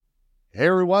Hey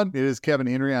everyone, it is Kevin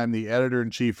Henry. I'm the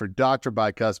editor-in-chief for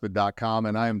drbicuspid.com,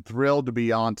 and I am thrilled to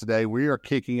be on today. We are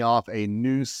kicking off a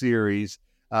new series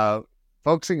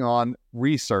focusing on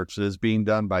research that is being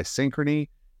done by Synchrony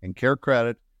and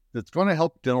CareCredit that's going to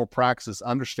help dental practices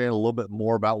understand a little bit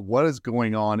more about what is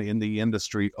going on in the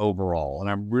industry overall.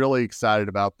 And I'm really excited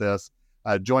about this.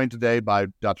 Joined today by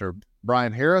Dr.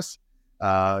 Brian Harris.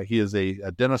 He is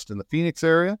a dentist in the Phoenix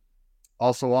area.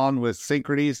 Also on with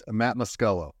Synchrony's Matt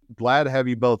Muscolo. Glad to have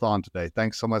you both on today.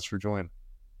 Thanks so much for joining.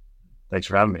 Thanks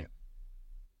for having me. Of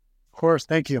course,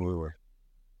 thank you.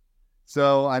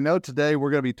 So I know today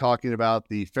we're going to be talking about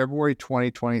the February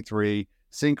 2023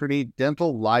 Synchrony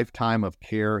Dental Lifetime of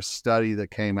Care study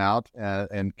that came out,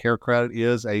 and CareCredit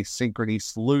is a Synchrony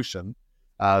solution.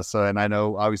 And I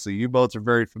know obviously you both are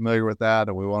very familiar with that,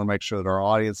 and we want to make sure that our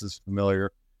audience is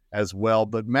familiar as well.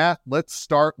 But Matt, let's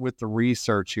start with the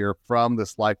research here from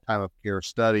this Lifetime of Care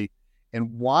study.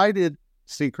 And why did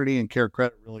Synchrony and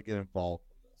CareCredit really get involved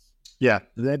with this? Yeah,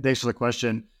 thanks for the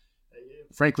question.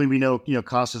 Frankly, we know,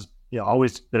 cost has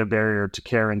always been a barrier to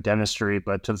care in dentistry,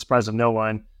 but to the surprise of no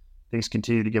one, things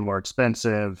continue to get more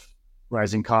expensive.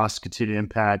 Rising costs continue to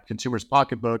impact consumers'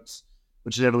 pocketbooks,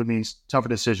 which inevitably means tougher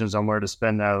decisions on where to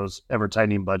spend those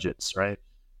ever-tightening budgets, right?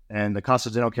 And the cost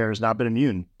of dental care has not been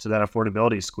immune to that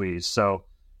affordability squeeze. So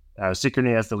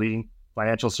Synchrony, as the leading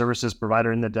financial services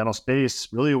provider in the dental space,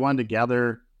 really wanted to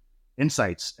gather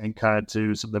insights and cut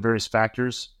to some of the various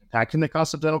factors impacting the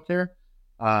cost of dental care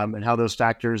and how those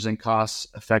factors and costs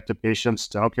affect a patient's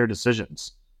dental care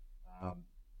decisions.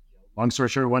 Long story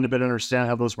short, we wanted to better understand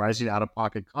how those rising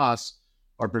out-of-pocket costs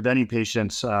are preventing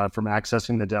patients from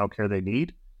accessing the dental care they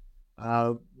need.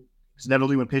 Because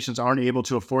inevitably, when patients aren't able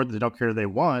to afford the dental care they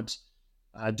want,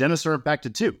 dentists are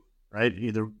impacted too, right?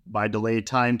 Either by delayed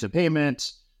time to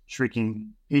payment,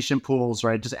 shrinking patient pools,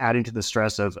 right? Just adding to the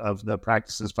stress of the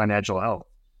practice's financial health.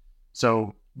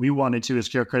 So we wanted to, as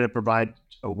CareCredit, provide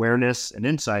awareness and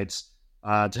insights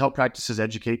to help practices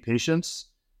educate patients.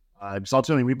 Because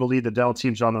ultimately, we believe the dental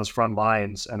teams are on those front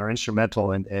lines and are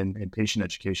instrumental in patient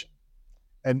education.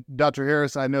 And Dr.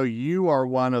 Harris, I know you are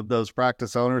one of those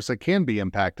practice owners that can be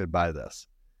impacted by this.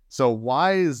 So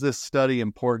why is this study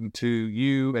important to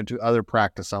you and to other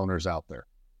practice owners out there?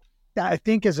 Yeah, I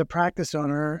think as a practice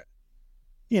owner,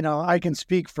 I can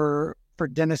speak for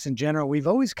dentists in general. We've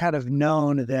always kind of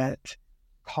known that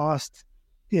cost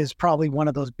is probably one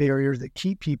of those barriers that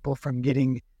keep people from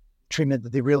getting treatment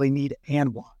that they really need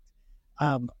and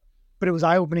want. But it was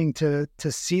eye-opening to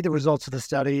see the results of the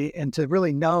study and to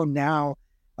really know now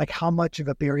like how much of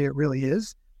a barrier it really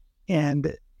is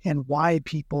and why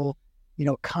people,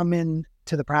 come in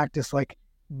to the practice like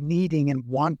needing and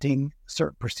wanting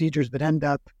certain procedures, but end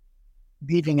up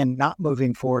leaving and not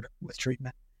moving forward with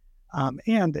treatment.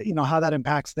 And how that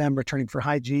impacts them returning for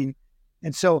hygiene.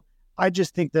 And so I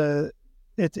just think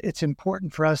it's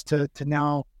important for us to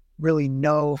now really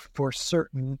know for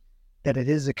certain that it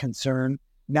is a concern.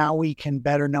 Now we can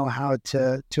better know how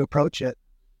to approach it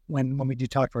when we do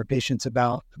talk to our patients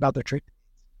about their treatment.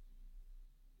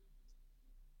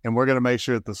 And we're going to make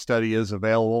sure that the study is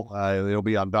available. It'll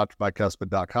be on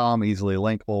drbicuspid.com, easily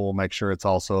linkable. We'll make sure it's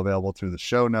also available through the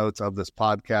show notes of this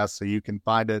podcast so you can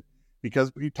find it. Because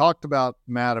you talked about,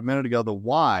 Matt, a minute ago, the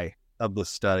why of the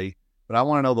study, but I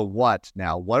want to know the what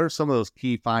now. What are some of those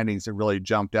key findings that really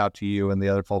jumped out to you and the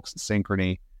other folks at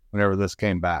Synchrony whenever this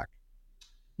came back?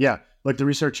 Yeah, look, the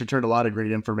research returned a lot of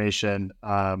great information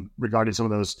regarding some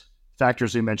of those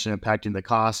factors we mentioned impacting the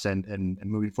cost and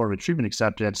moving forward with treatment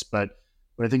acceptance. But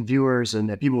what I think viewers and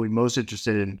people will be most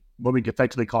interested in, what we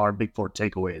effectively call our big four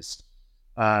takeaways.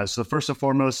 So first and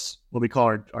foremost, what we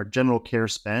call our general care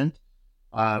spend.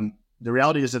 The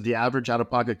reality is that the average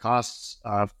out-of-pocket costs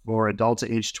for adults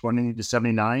aged 20 to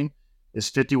 79 is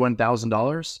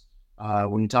 $51,000.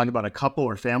 When you talk about a couple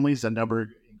or families, that number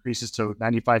increases to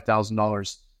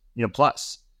 $95,000,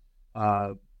 plus.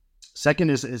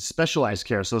 Second is specialized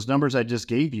care. So those numbers I just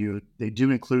gave you, they do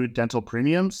include dental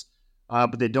premiums,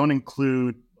 but they don't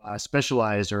include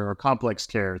specialized or complex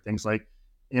care, things like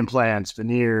implants,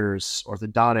 veneers,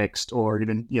 orthodontics, or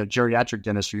even geriatric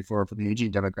dentistry for the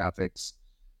aging demographics.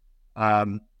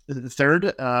 The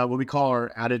third, what we call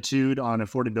our attitude on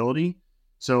affordability.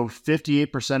 So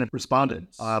 58% of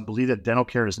respondents believe that dental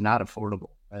care is not affordable.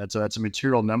 So that's a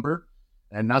material number.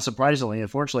 And not surprisingly,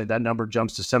 unfortunately, that number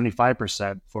jumps to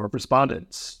 75% for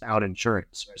respondents out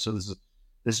insurance. Right? So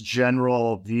this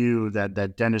general view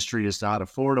that dentistry is not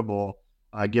affordable,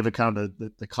 given kind of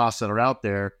the costs that are out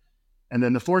there. And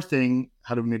then the fourth thing,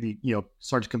 how to maybe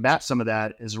start to combat some of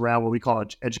that, is around what we call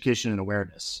education and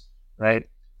awareness, right?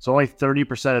 So only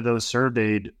 30% of those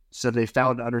surveyed said they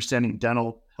found understanding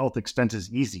dental health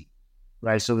expenses easy,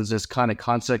 right? So there's this kind of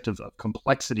concept of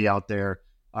complexity out there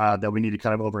that we need to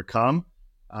kind of overcome,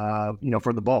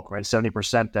 for the bulk, right?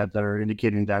 70% that are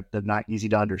indicating that they're not easy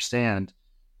to understand.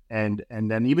 And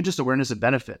then even just awareness of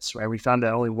benefits, right? We found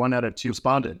that only 1 out of 2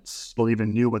 respondents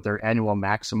even knew what their annual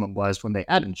maximum was when they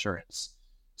had insurance.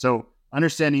 So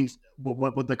understanding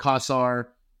what the costs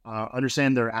are,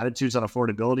 understand their attitudes on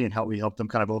affordability and how we help them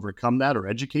kind of overcome that or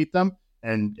educate them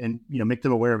and make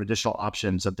them aware of additional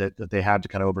options that they have to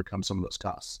kind of overcome some of those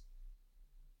costs.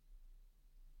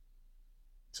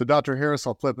 So Dr. Harris,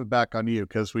 I'll flip it back on you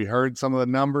because we heard some of the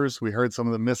numbers, we heard some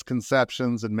of the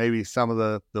misconceptions and maybe some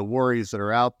of the worries that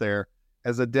are out there.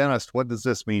 As a dentist, what does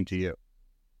this mean to you?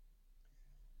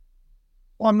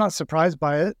 Well, I'm not surprised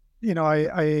by it.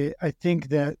 I think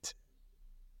that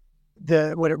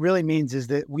what it really means is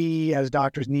that we as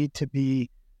doctors need to be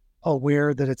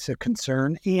aware that it's a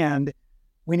concern, and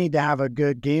we need to have a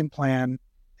good game plan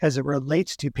as it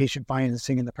relates to patient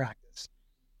financing in the practice.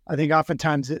 I think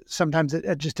sometimes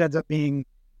it just ends up being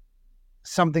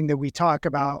something that we talk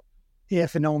about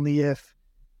if and only if,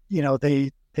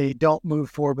 they don't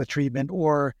move forward with treatment,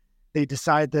 or they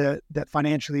decide that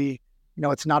financially,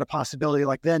 it's not a possibility.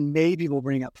 Like then maybe we'll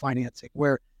bring up financing,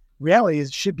 where reality is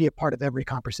it should be a part of every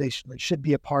conversation. It should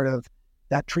be a part of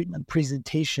that treatment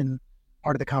presentation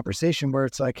part of the conversation where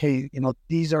it's like, hey,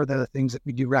 these are the things that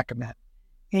we do recommend.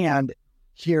 And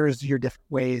here's your different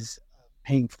ways of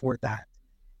paying for that.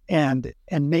 And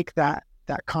make that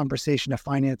conversation of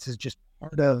finances just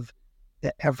part of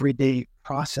the everyday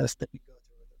process that we go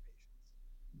through with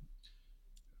our patients.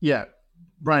 Yeah,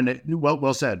 Brian,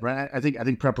 well said, right? I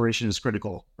think preparation is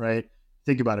critical, right?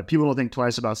 Think about it. People don't think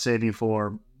twice about saving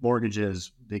for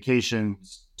mortgages,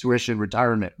 vacations, tuition,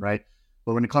 retirement, right?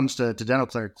 But when it comes to dental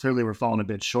care, clearly we're falling a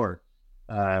bit short.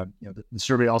 The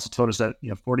survey also told us that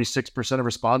 46% of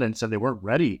respondents said they weren't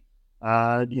ready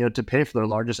to pay for their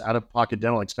largest out-of-pocket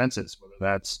dental expenses, whether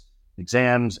that's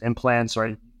exams, implants,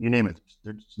 right? You name it.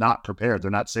 They're just not prepared.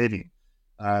 They're not saving.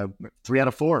 3 out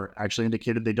of 4 actually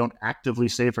indicated they don't actively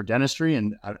save for dentistry,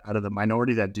 and out of the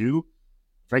minority that do,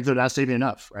 frankly, they're not saving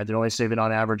enough, right? They're only saving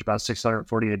on average about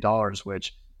 $648,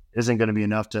 which isn't going to be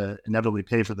enough to inevitably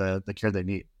pay for the care they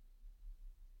need.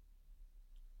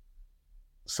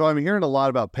 So I'm hearing a lot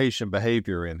about patient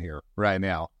behavior in here right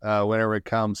now, whenever it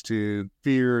comes to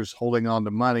fears, holding on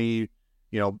to money,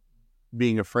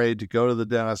 being afraid to go to the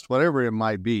dentist, whatever it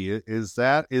might be. Is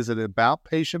it about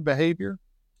patient behavior?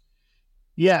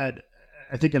 Yeah,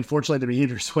 I think unfortunately the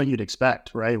behavior is what you'd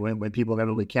expect, right? When people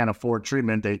inevitably can't afford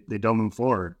treatment, they don't move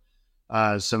forward.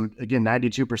 So again,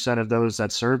 92% of those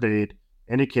that surveyed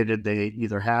indicated they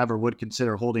either have or would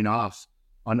consider holding off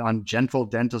on gentle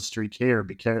dentistry care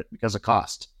because of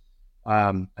cost.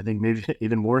 I think maybe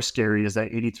even more scary is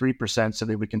that 83% said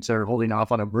they would consider holding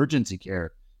off on emergency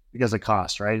care because of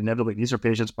cost, right? Inevitably, these are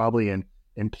patients probably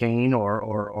in pain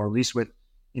or at least with,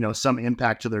 some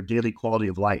impact to their daily quality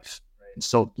of life. Right? And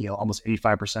so, almost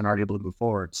 85% aren't able to move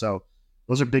forward. So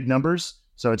those are big numbers.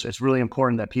 So it's really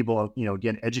important that people,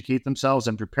 again, educate themselves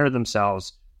and prepare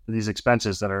themselves for these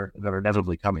expenses that are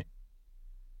inevitably coming.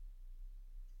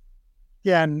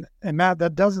 Yeah, and Matt,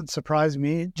 that doesn't surprise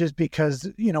me just because,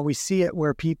 we see it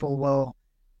where people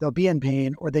they'll be in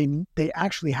pain or they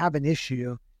actually have an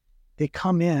issue. They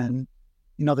come in,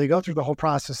 they go through the whole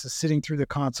process of sitting through the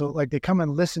consult, like they come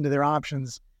and listen to their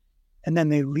options and then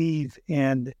they leave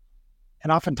and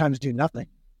oftentimes do nothing.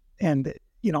 And,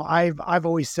 I've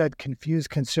always said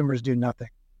confused consumers do nothing.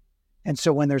 And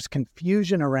so when there's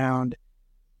confusion around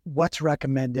what's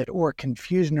recommended or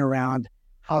confusion around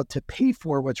how to pay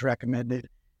for what's recommended,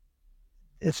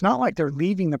 it's not like they're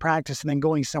leaving the practice and then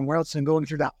going somewhere else and going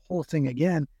through that whole thing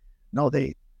again. No,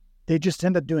 they just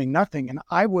end up doing nothing. And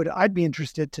I'd be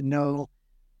interested to know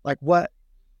like what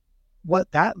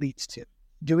that leads to.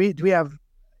 Do we have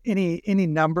any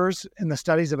numbers in the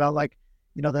studies about like,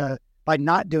 by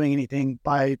not doing anything,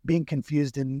 by being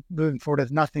confused and moving forward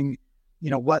with nothing,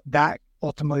 what that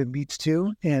ultimately leads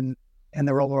to in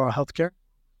the overall healthcare?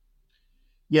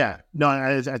 Yeah, no,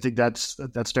 I think that's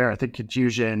fair. I think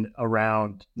confusion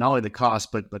around not only the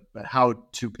cost, but how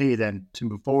to pay then to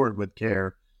move forward with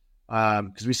care,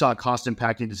 because we saw cost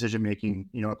impacting decision making,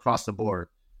 across the board.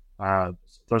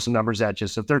 Throw some numbers at you.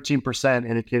 So 13%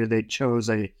 indicated they chose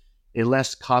a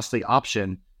less costly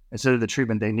option instead of the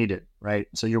treatment they needed. Right.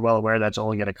 So you're well aware that's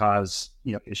only going to cause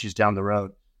issues down the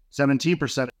road.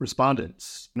 17%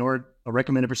 respondents ignored a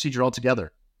recommended procedure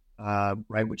altogether.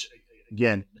 Right, which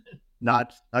again,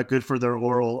 not good for their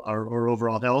oral or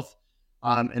overall health.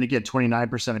 And again,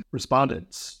 29% of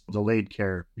respondents delayed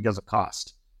care because of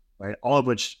cost. right? All of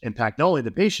which impact not only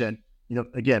the patient,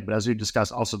 again, but as we've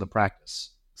discussed, also the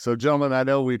practice. So, gentlemen, I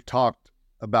know we've talked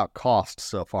about cost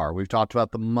so far. We've talked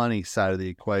about the money side of the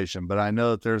equation, but I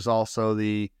know that there's also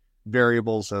the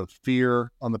variables of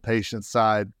fear on the patient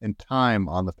side and time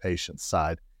on the patient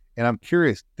side. And I'm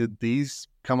curious, did these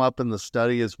come up in the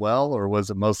study as well, or was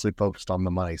it mostly focused on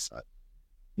the money side?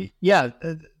 Yeah,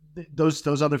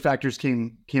 those other factors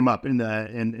came up in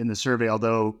the survey,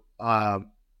 although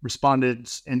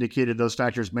respondents indicated those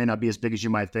factors may not be as big as you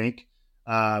might think.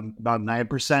 About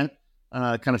 9%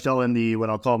 kind of fell in the what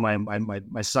I'll call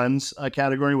my son's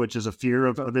category, which is a fear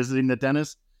of visiting the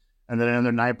dentist. And then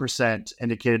another 9%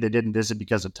 indicated they didn't visit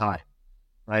because of time,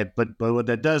 right? But what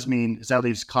that does mean is that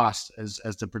leaves cost as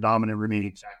the predominant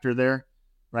remaining factor there,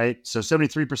 right? So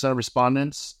 73% of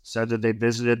respondents said that they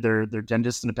visited their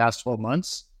dentist in the past 12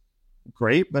 months.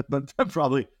 Great, but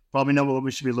probably know what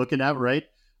we should be looking at, right?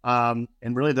 And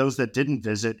really those that didn't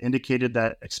visit indicated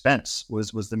that expense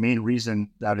was the main reason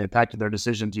that it impacted their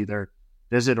decision to either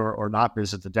visit or not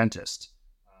visit the dentist.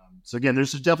 So again,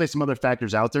 there's definitely some other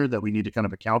factors out there that we need to kind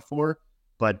of account for,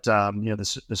 but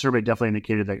the survey definitely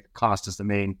indicated that cost is the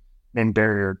main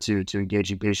barrier to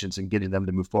engaging patients and getting them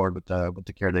to move forward with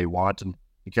the care they want and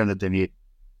the care that they need.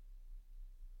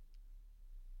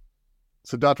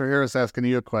 So Dr. Harris, asking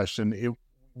you a question.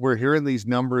 We're hearing these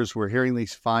numbers, we're hearing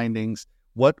these findings.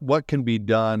 What can be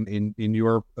done in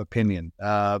your opinion?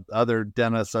 Other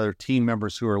dentists, other team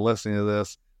members who are listening to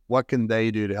this, what can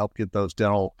they do to help get those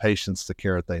dental patients the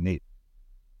care that they need?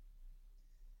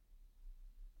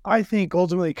 I think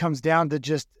ultimately it comes down to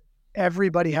just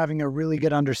everybody having a really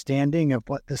good understanding of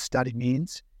what this study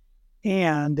means,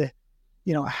 and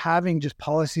having just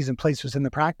policies in place within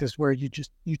the practice where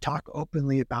you talk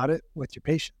openly about it with your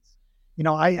patients.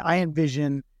 I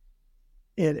envision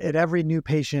it at every new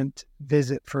patient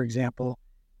visit, for example,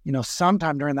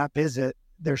 sometime during that visit,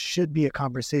 there should be a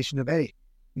conversation of, hey,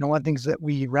 one of the things that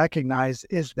we recognize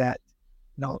is that,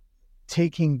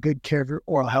 taking good care of your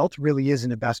oral health really is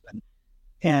an investment.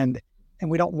 And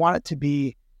we don't want it to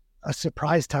be a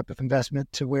surprise type of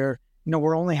investment to where,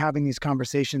 we're only having these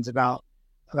conversations about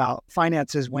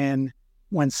finances when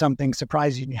something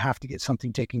surprises you and you have to get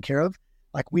something taken care of.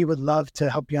 Like, we would love to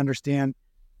help you understand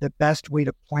the best way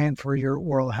to plan for your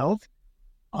oral health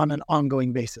on an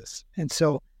ongoing basis. And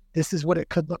so this is what it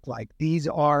could look like. These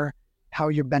are how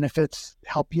your benefits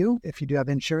help you if you do have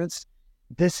insurance.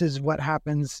 This is what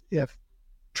happens if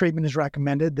treatment is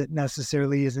recommended that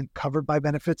necessarily isn't covered by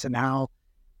benefits, and how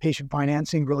patient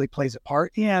financing really plays a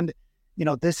part. And,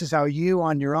 this is how you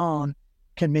on your own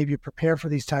can maybe prepare for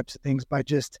these types of things by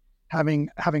just having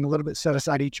a little bit set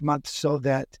aside each month so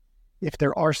that if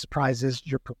there are surprises,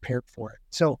 you're prepared for it.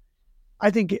 So I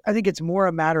think it's more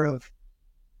a matter of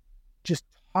just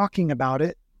talking about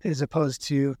it as opposed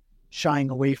to shying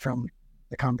away from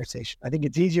the conversation. I think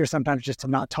it's easier sometimes just to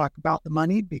not talk about the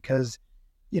money because,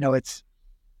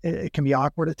 it can be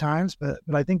awkward at times, but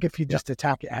I think if you just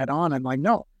attack it head on and like,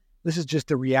 no, this is just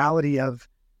the reality of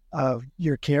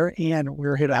your care, and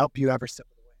we're here to help you every step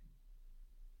of the way.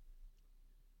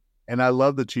 And I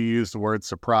love that you use the word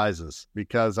surprises,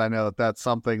 because I know that's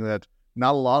something that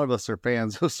not a lot of us are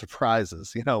fans of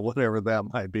surprises, whatever that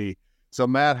might be. So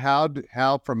Matt,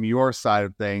 how from your side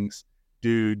of things,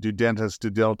 do dentists, do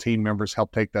dental team members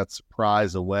help take that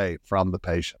surprise away from the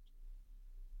patient?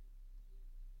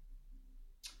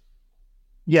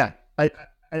 Yeah, I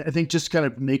think just kind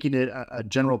of making it a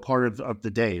general part of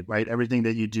the day, right? Everything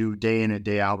that you do day in and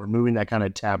day out, removing that kind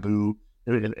of taboo,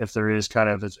 if there is kind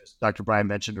of, as Dr. Brian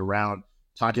mentioned, around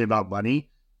talking about money.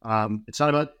 It's not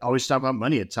about always talking about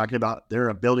money. It's talking about their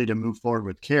ability to move forward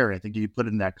with care. I think you put it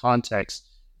in that context,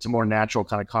 it's a more natural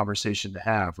kind of conversation to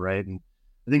have, right? And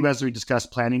I think as we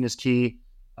discussed, planning is key.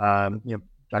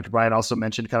 Dr. Brian also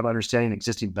mentioned kind of understanding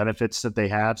existing benefits that they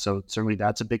have. So certainly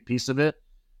that's a big piece of it.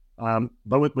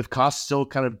 But with costs still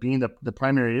kind of being the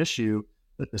primary issue,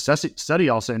 the study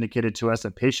also indicated to us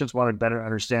that patients want to better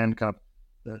understand kind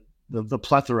of the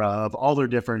plethora of all their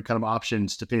different kind of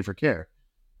options to pay for care.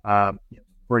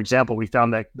 For example, we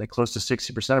found that close to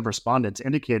 60% of respondents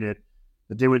indicated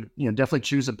that they would definitely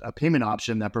choose a payment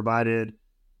option that provided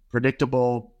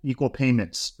predictable, equal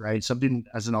payments, right? Something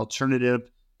as an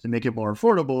alternative to make it more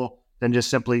affordable than just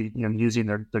simply using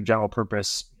their general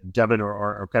purpose debit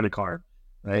or credit card,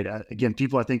 right? Again,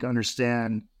 people I think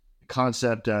understand the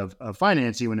concept of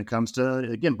financing when it comes to,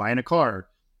 again, buying a car.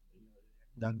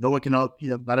 No one can, not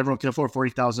everyone can afford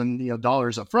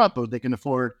 $40,000 up front, but they can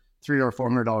afford $300 or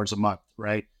 $400 a month,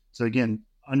 right? So again,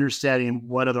 understanding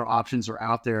what other options are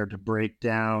out there to break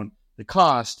down the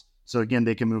cost, so again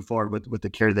they can move forward with the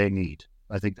care they need.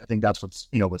 I think that's what's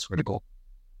critical.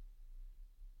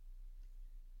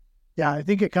 Yeah, I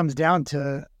think it comes down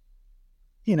to,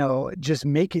 just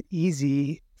make it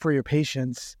easy for your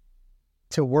patients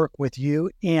to work with you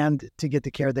and to get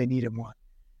the care they need and want.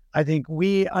 I think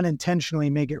we unintentionally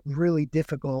make it really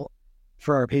difficult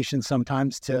for our patients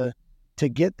sometimes to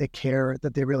get the care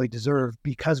that they really deserve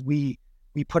because we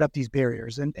put up these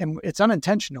barriers, and it's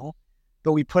unintentional,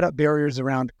 but we put up barriers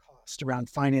around cost, around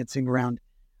financing, around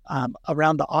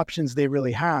the options they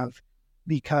really have,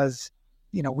 because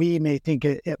we may think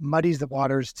it muddies the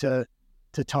waters to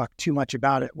talk too much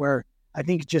about it. Where I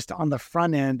think just on the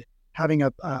front end, having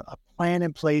a plan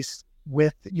in place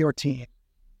with your team,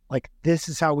 like this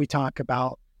is how we talk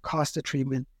about cost of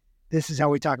treatment, this is how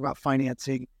we talk about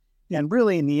financing, and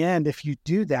really in the end, if you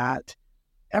do that,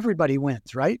 everybody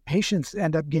wins, right? Patients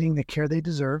end up getting the care they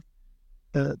deserve.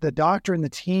 The doctor and the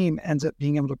team ends up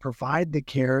being able to provide the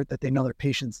care that they know their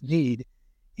patients need.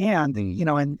 And,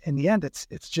 in the end,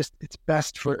 it's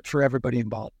best for everybody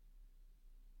involved.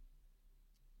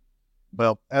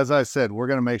 Well, as I said, we're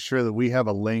going to make sure that we have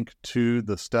a link to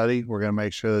the study. We're going to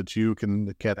make sure that you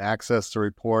can get access to the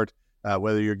report,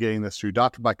 whether you're getting this through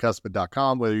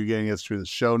drbicuspid.com, whether you're getting this through the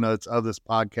show notes of this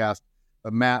podcast.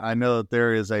 But Matt, I know that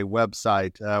there is a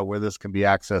website where this can be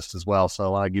accessed as well.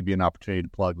 So I'll give you an opportunity to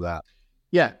plug that.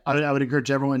 Yeah, I would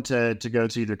encourage everyone to go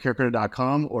to either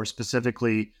carecredit.com or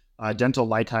specifically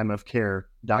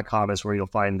dentallifetimeofcare.com is where you'll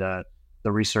find the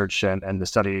research and the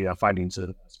study findings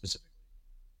specifically.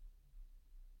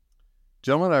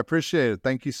 Gentlemen, I appreciate it.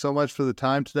 Thank you so much for the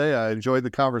time today. I enjoyed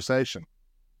the conversation.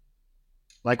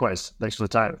 Likewise. Thanks for the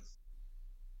time.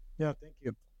 Yeah, thank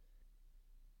you.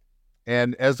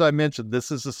 And as I mentioned,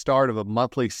 this is the start of a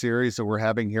monthly series that we're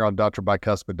having here on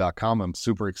drbicuspid.com. I'm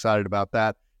super excited about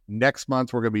that. Next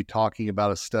month, we're going to be talking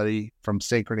about a study from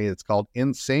Synchrony that's called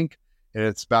InSync, and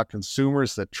it's about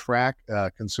consumers that track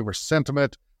consumer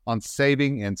sentiment on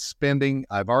saving and spending.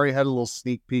 I've already had a little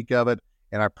sneak peek of it,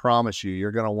 and I promise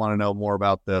you're going to want to know more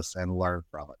about this and learn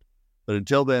from it. But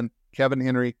until then, Kevin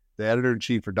Henry, the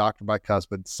editor-in-chief for Dr.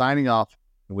 Bicuspid, signing off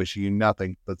and wishing you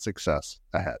nothing but success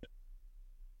ahead.